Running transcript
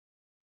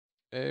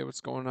Hey,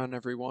 what's going on,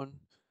 everyone?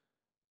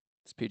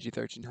 It's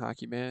PG-13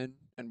 Hockey Man,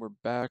 and we're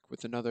back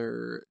with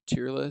another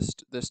tier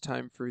list, this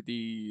time for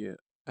the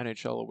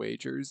NHL away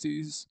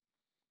jerseys.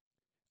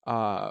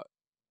 Uh,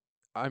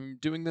 I'm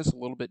doing this a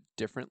little bit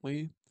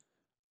differently.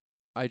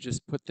 I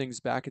just put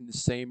things back in the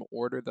same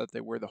order that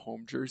they were the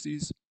home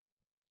jerseys,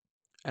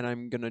 and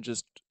I'm gonna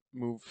just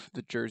move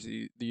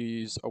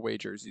these away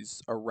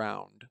jerseys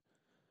around,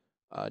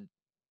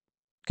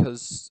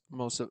 because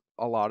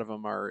a lot of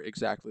them are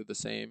exactly the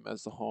same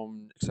as the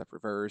home, except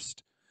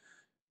reversed.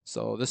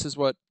 So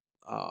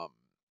um,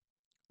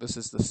 this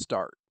is the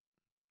start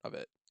of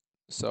it.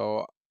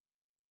 So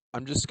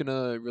I'm just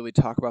gonna really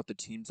talk about the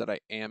teams that I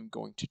am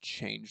going to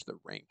change the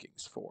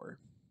rankings for.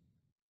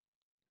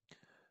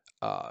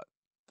 Uh,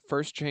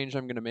 First change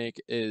I'm gonna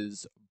make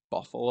is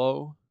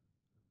Buffalo,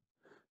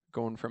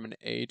 going from an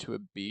A to a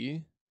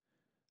B.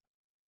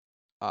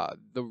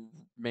 The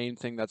main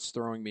thing that's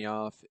throwing me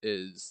off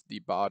is the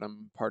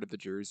bottom part of the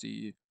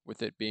jersey,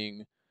 with it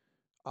being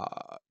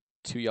uh,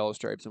 two yellow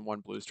stripes and one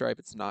blue stripe.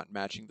 It's not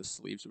matching the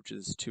sleeves, which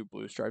is two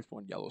blue stripes,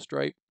 one yellow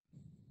stripe.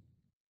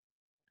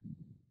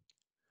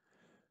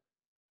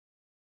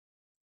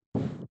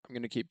 I'm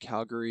gonna keep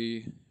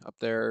Calgary up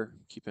there,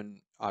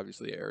 keeping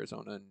obviously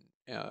Arizona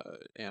and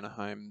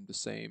Anaheim the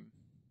same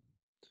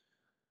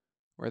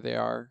where they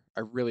are.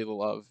 I really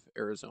love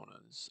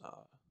Arizona's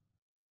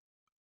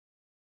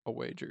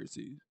away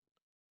jersey.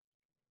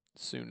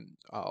 Soon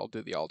I'll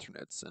do the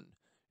alternates and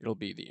it'll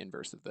be the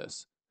inverse of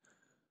this.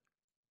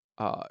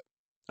 Uh,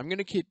 I'm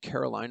gonna keep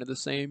Carolina the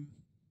same.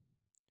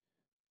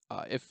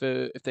 If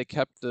they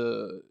kept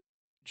the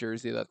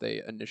jersey that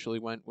they initially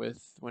went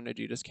with when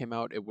Adidas came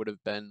out, it would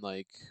have been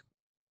like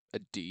a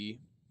D.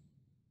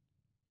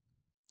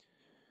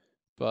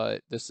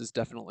 But this is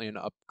definitely an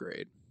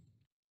upgrade.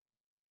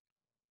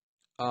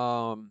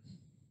 Um,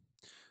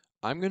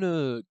 I'm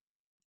gonna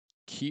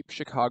keep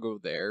Chicago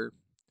there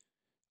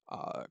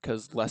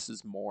because less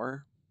is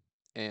more,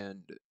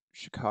 and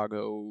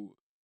Chicago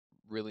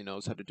really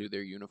knows how to do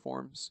their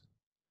uniforms.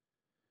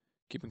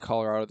 Keeping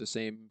Colorado the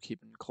same,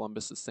 keeping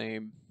Columbus the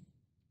same.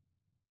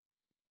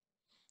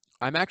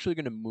 I'm actually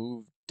going to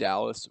move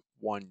Dallas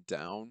one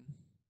down.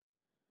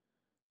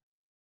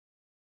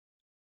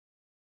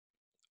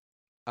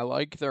 I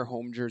like their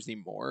home jersey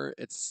more.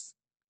 It's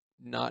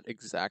not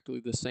exactly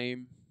the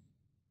same.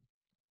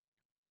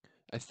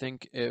 I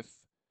think if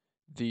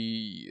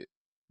the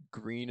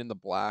green and the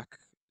black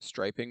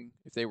striping,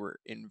 if they were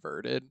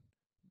inverted,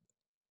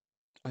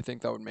 I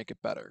think that would make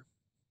it better.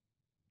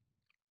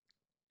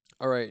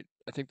 All right,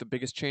 I think the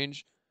biggest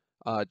change,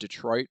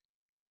 Detroit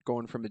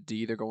going from a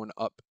D, they're going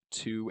up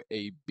to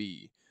a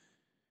B.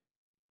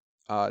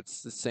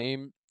 It's the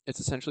same. It's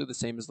essentially the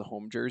same as the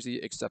home jersey,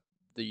 except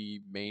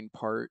the main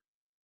part,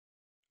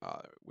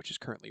 which is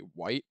currently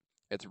white,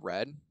 it's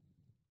red.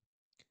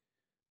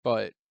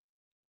 But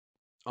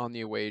on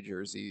the away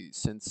jersey,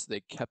 since they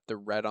kept the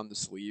red on the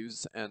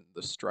sleeves and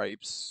the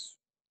stripes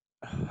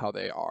how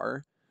they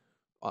are,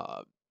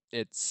 uh,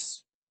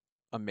 it's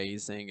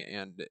amazing,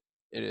 and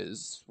it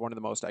is one of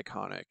the most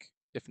iconic,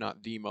 if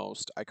not the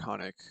most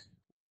iconic,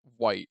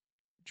 white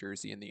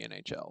jersey in the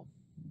NHL.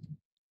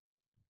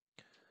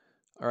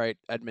 All right,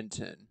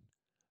 Edmonton.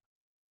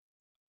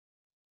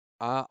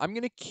 I'm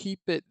gonna keep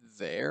it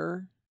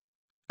there.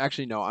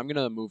 Actually, no, I'm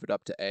gonna move it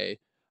up to A.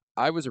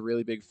 I was a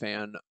really big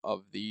fan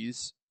of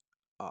these,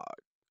 uh,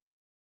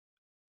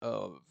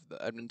 of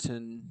the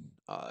Edmonton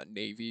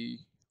navy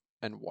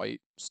and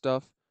white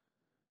stuff.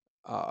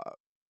 Uh,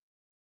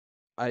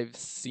 I've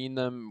seen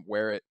them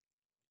wear it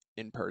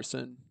in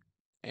person,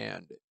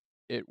 and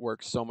it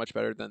works so much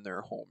better than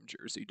their home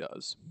jersey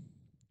does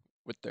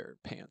with their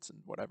pants and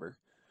whatever.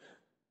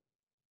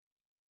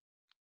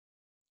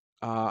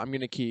 I'm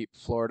gonna keep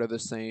Florida the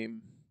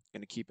same.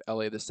 Gonna keep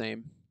LA the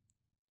same.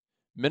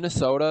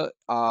 Minnesota,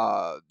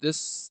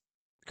 this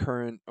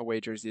current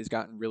away jersey has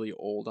gotten really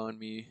old on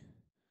me.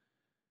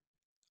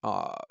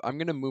 I'm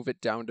gonna move it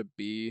down to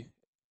B.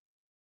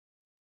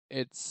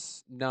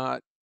 It's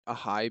not a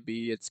high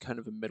B, it's kind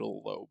of a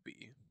middle low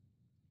B.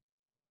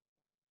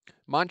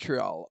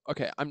 Montreal.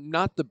 Okay, I'm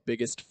not the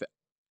biggest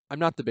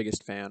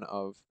fan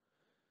of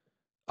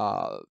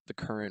the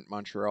current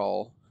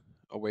Montreal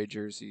away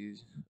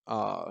jerseys.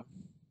 Uh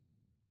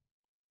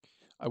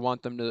I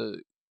want them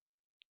to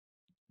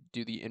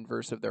do the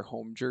inverse of their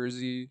home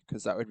jersey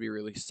because that would be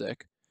really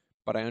sick.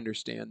 But I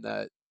understand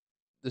that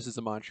this is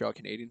the Montreal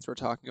Canadiens we're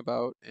talking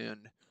about,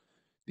 and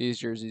these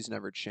jerseys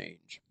never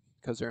change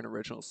because they're an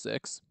original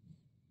six.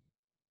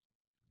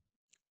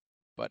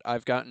 But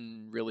I've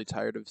gotten really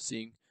tired of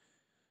seeing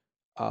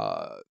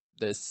uh,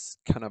 this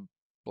kind of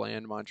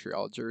bland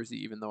Montreal jersey,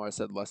 even though I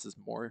said less is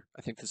more.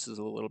 I think this is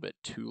a little bit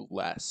too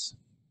less.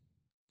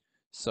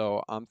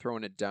 So I'm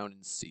throwing it down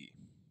in C.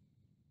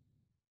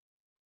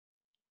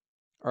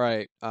 All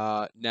right,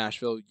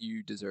 Nashville,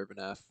 you deserve an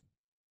F.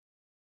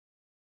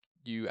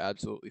 You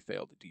absolutely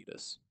failed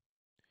Adidas.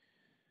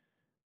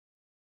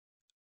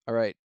 All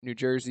right, New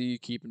Jersey,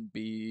 keeping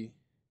B.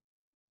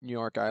 New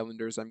York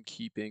Islanders, I'm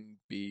keeping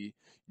B.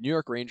 New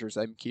York Rangers,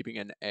 I'm keeping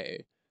an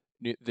A.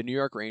 The New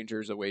York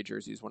Rangers away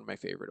jersey is one of my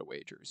favorite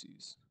away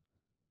jerseys.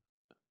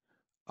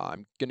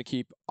 I'm gonna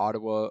keep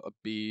Ottawa a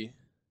B.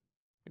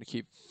 I'm gonna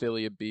keep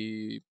Philly a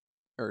B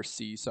or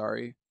C,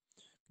 sorry.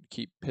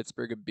 Keep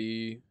Pittsburgh a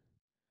B.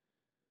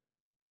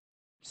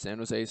 San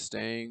Jose is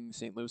staying.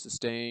 St. Louis is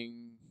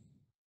staying.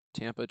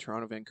 Tampa,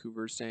 Toronto,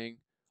 Vancouver is staying.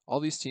 All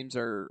these teams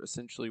are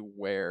essentially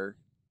where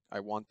I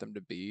want them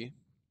to be.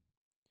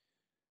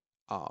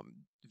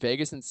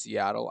 Vegas and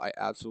Seattle, I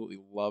absolutely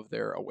love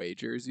their away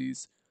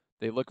jerseys.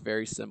 They look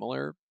very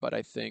similar, but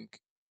I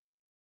think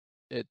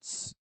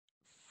it's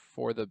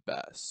for the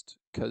best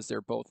because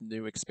they're both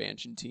new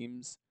expansion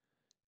teams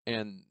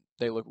and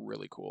they look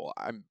really cool.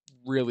 I'm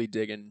really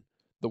digging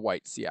the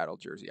white Seattle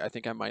jersey. I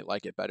think I might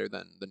like it better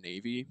than the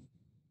navy,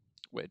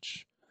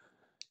 which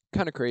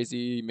kind of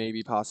crazy,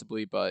 maybe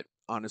possibly, but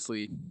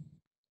honestly,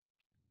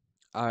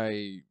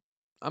 I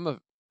I'm a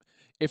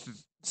if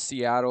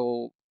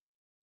Seattle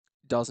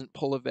doesn't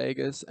pull a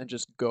Vegas and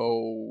just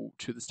go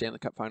to the Stanley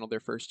Cup final their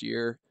first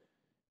year,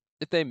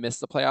 if they miss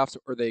the playoffs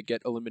or they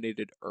get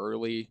eliminated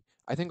early,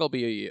 I think I'll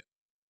be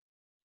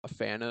a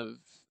fan of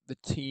the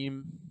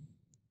team,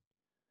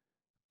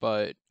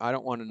 but I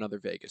don't want another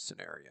Vegas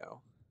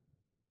scenario.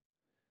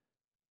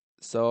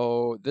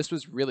 So this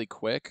was really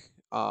quick,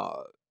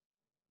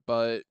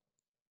 but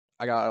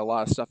I got a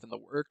lot of stuff in the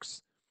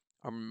works.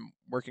 I'm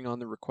working on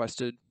the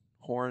requested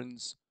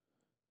horns,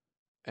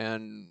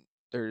 and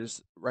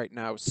there's right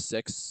now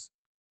 6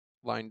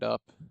 lined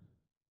up,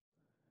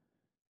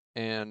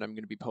 and I'm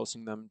going to be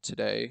posting them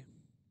today.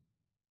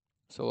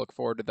 So look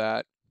forward to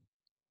that.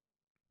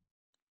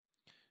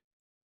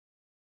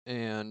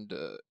 And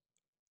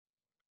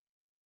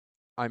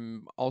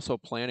I'm also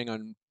planning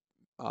on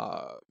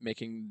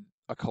making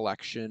a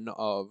collection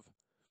of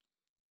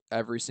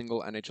every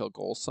single NHL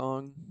goal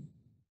song,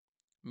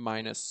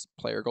 minus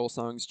player goal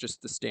songs,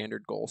 just the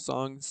standard goal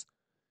songs.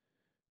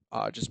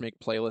 Just make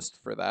playlists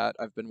for that.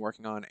 I've been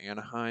working on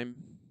Anaheim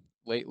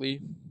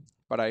lately,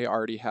 but I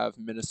already have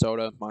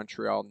Minnesota,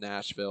 Montreal,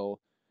 Nashville,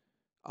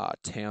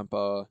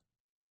 Tampa,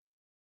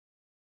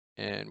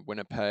 and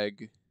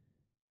Winnipeg.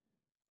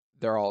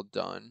 They're all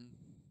done.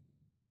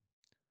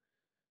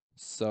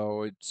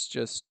 So it's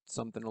just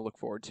something to look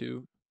forward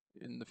to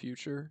in the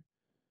future,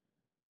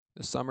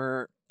 this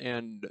summer.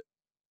 And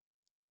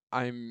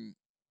I'm,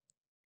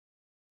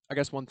 I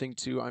guess one thing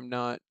too, I'm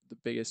not the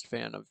biggest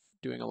fan of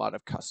doing a lot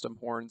of custom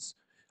horns.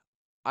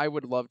 I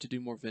would love to do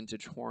more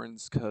vintage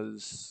horns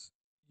because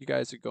you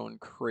guys are going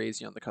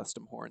crazy on the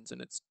custom horns,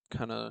 and it's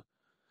getting a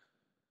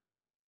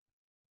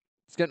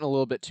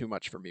little bit too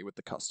much for me with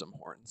the custom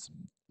horns.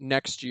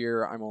 Next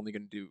year, I'm only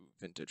going to do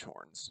vintage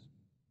horns.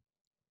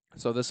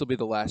 So this will be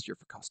the last year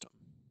for custom.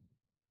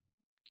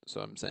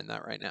 So I'm saying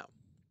that right now.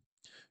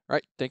 All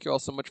right, thank you all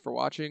so much for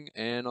watching,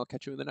 and I'll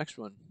catch you in the next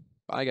one.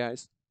 Bye,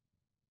 guys.